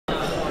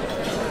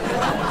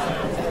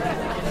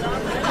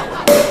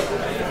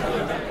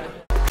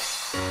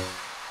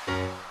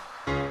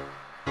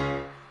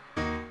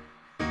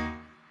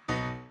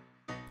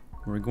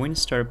going to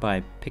start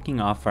by picking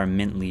off our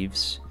mint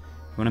leaves.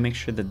 We want to make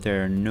sure that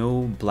there are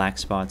no black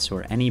spots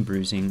or any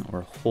bruising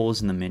or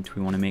holes in the mint.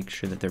 We want to make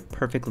sure that they're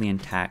perfectly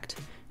intact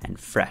and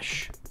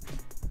fresh.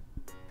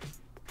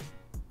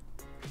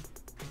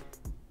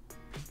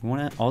 We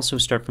want to also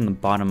start from the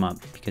bottom up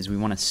because we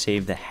want to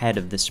save the head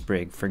of the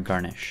sprig for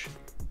garnish.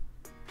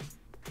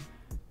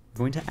 We're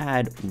going to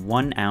add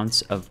 1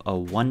 ounce of a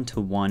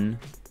 1-to-1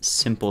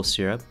 simple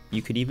syrup.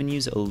 You could even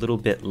use a little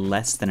bit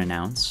less than an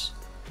ounce.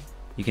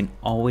 You can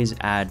always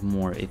add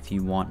more if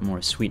you want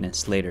more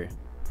sweetness later.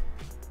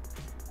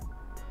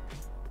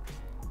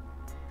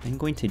 I'm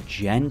going to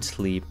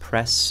gently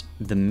press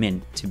the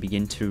mint to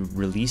begin to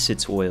release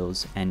its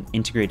oils and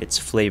integrate its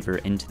flavor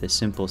into the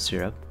simple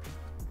syrup.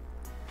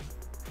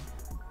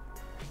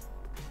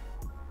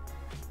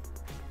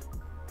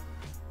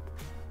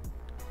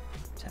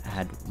 To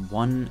add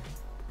 1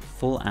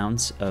 full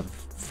ounce of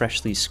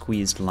freshly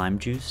squeezed lime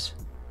juice.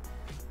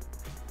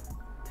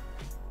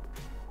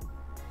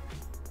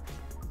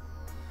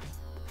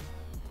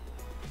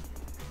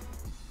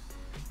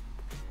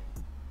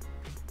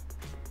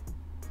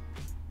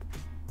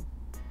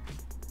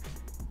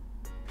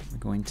 We're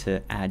going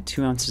to add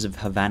 2 ounces of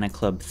Havana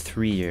Club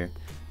 3-year.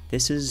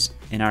 This is,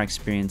 in our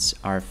experience,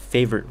 our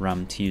favorite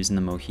rum to use in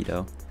the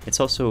mojito. It's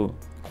also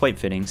quite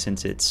fitting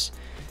since it's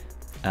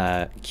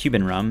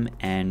Cuban rum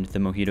and the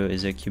mojito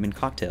is a Cuban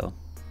cocktail.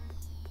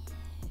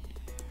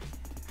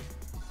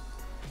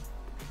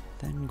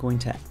 Then going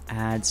to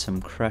add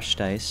some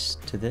crushed ice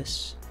to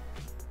this.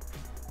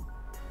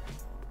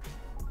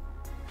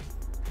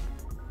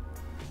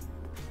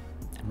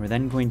 And we're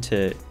then going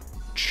to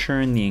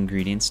churn the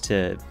ingredients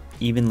to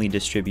evenly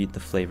distribute the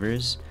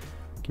flavors.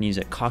 You can use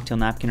a cocktail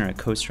napkin or a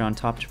coaster on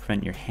top to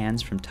prevent your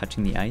hands from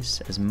touching the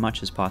ice as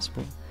much as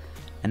possible.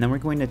 And then we're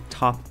going to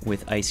top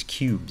with ice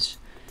cubes.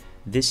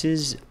 This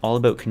is all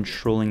about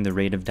controlling the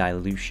rate of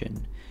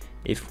dilution.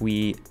 If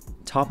we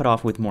top it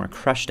off with more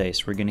crushed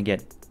ice, we're going to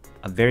get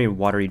a very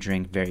watery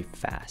drink very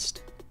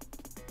fast.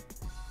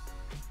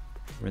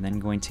 We're then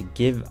going to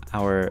give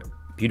our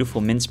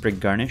beautiful mint sprig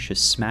garnish a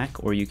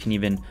smack, or you can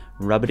even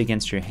rub it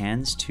against your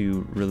hands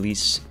to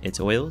release its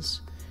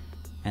oils.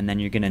 And then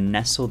you're going to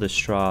nestle the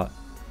straw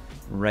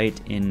right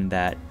in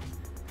that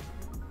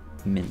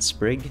mint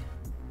sprig,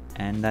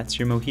 and that's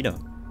your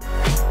mojito.